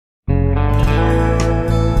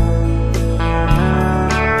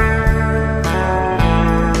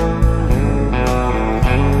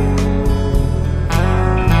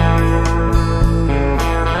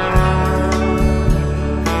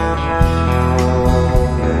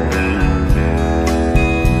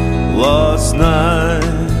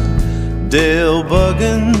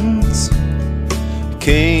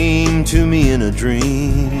to me in a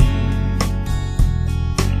dream.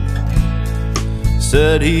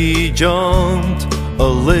 Said he jumped a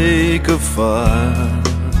lake of fire,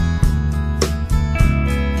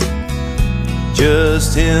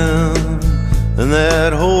 just him and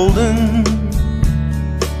that Holden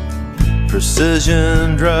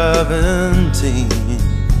precision driving team.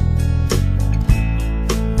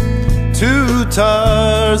 Two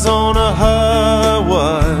tires on a high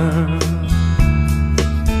wire,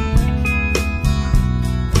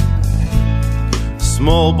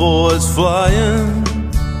 small boys flying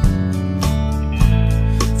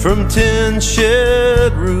from tin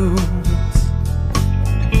shed roofs,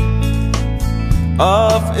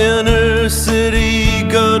 off inner city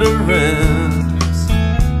gutter ramps,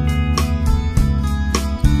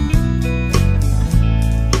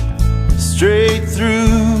 straight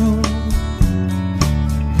through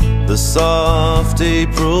the soft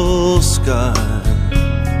April sky,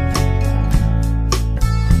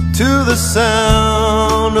 to the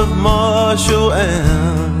sound of martial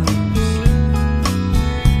amps,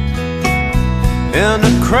 and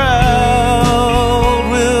the crowd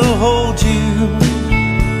will hold you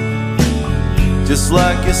just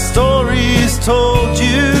like your stories told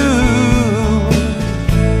you,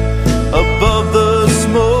 above the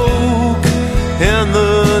smoke and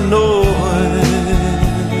the noise.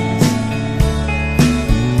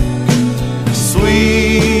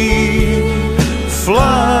 Sweet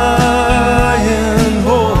flying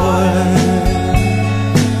boy,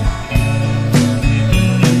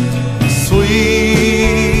 sweet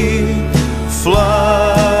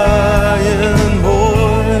flying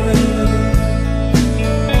boy.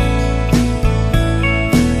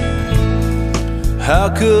 How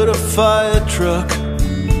could a fire truck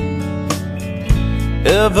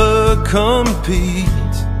ever compete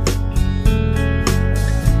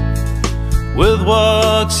with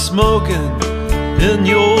what's smoking in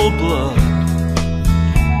your blood?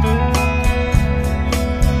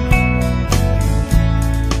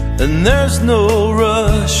 And there's no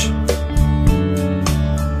rush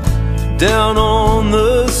down on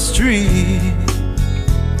the street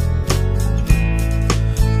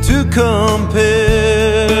to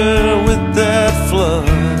compare with that flood.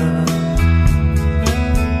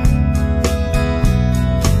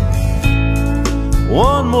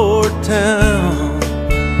 One more town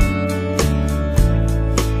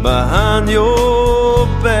behind your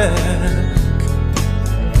back,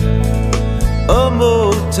 a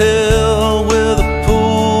motel with a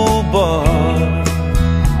pool bar,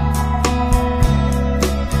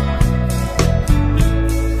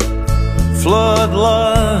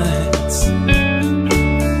 floodlights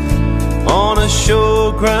on a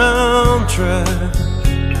showground track,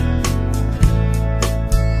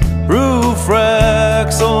 roof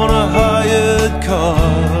racks on a hired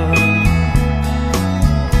car,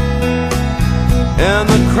 and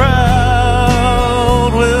the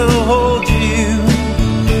crowd will hold you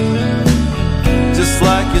just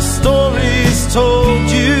like your stories told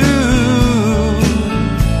you,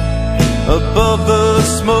 above the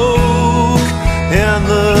smoke and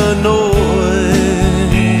the noise.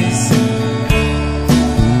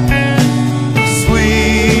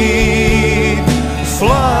 Sweet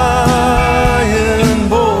flying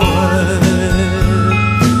boy,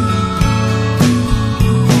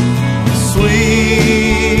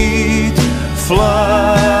 sweet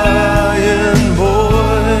flying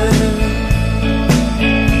boy.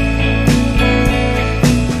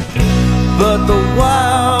 But the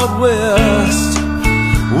Wild West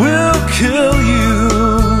will kill you.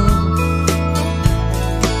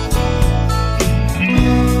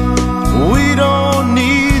 We don't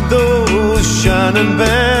need those shining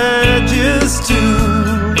badges too.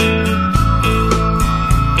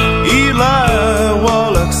 Eli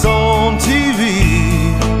Wallach's on TV,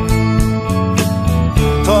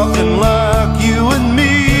 talking like you and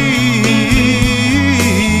me,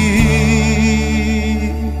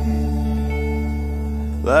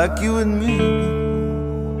 like you and me.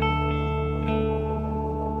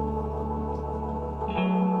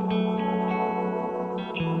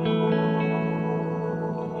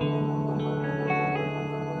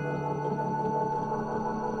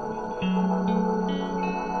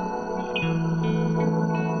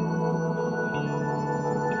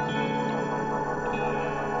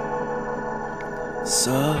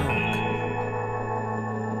 Suck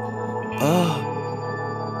up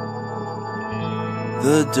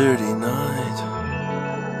the dirty night.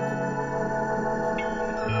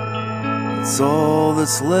 It's all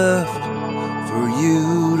that's left for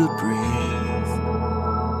you to breathe.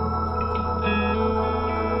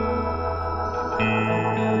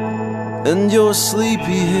 and your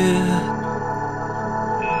sleepy head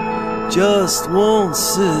just won't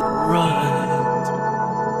sit right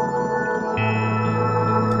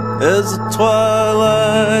as the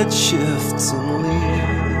twilight shifts and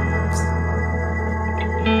leaves.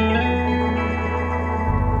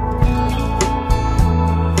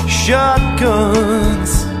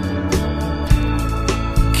 Shotguns,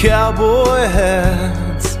 cowboy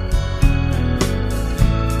hats,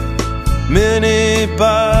 mini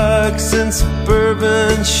bikes and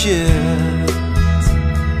suburban sheds,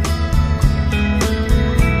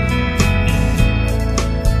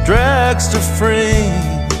 dragster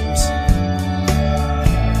frames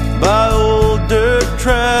by old dirt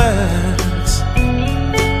tracks,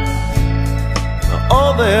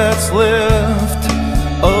 all that's left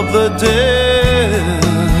of the dead,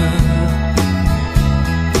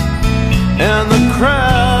 and the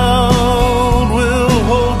crowd will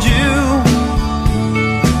hold you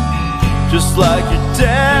just like your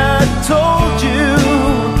dad told you,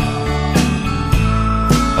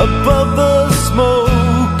 above the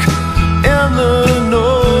smoke and the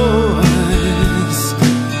noise.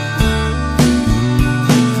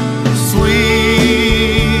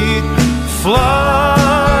 Sweet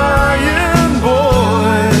flying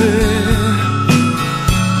boy,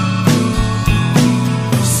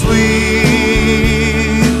 sweet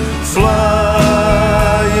flying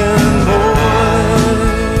boy.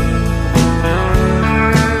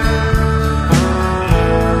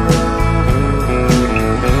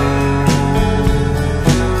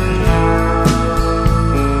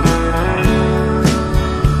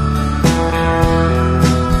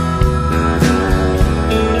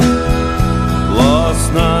 Last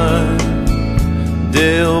night,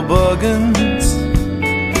 Dale Buggins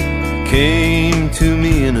came to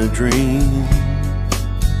me in a dream.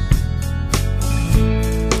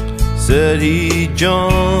 Said he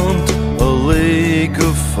jumped a lake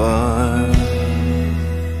of fire.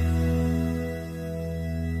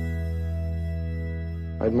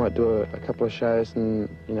 I might do a couple of shows and,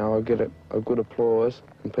 you know, I'll get a good applause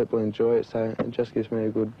and people enjoy it, so it just gives me a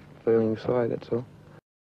good feeling inside, that's all.